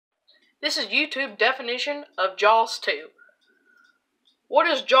This is YouTube definition of Jaws 2. What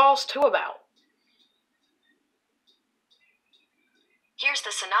is Jaws 2 about? Here's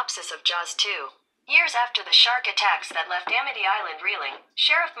the synopsis of Jaws 2. Years after the shark attacks that left Amity Island reeling,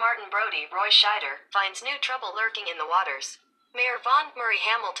 Sheriff Martin Brody Roy Scheider finds new trouble lurking in the waters. Mayor Vaughn Murray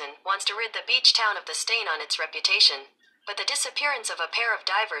Hamilton wants to rid the beach town of the stain on its reputation, but the disappearance of a pair of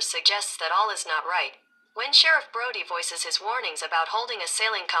divers suggests that all is not right. When Sheriff Brody voices his warnings about holding a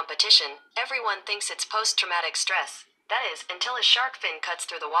sailing competition, everyone thinks it's post-traumatic stress. That is, until a shark fin cuts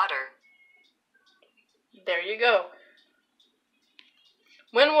through the water. There you go.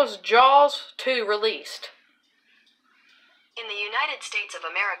 When was Jaws 2 released? In the United States of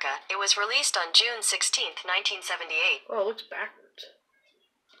America, it was released on June 16, 1978. Oh, it looks backwards.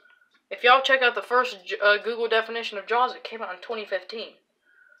 If y'all check out the first Google definition of Jaws, it came out in 2015.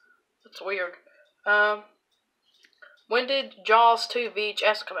 That's weird. When did Jaws 2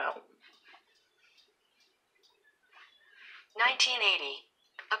 VHS come out? 1980.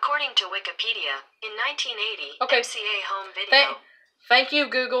 According to Wikipedia, in 1980, Okay. MCA Home Video. Thank you,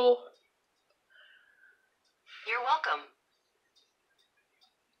 Google. You're welcome.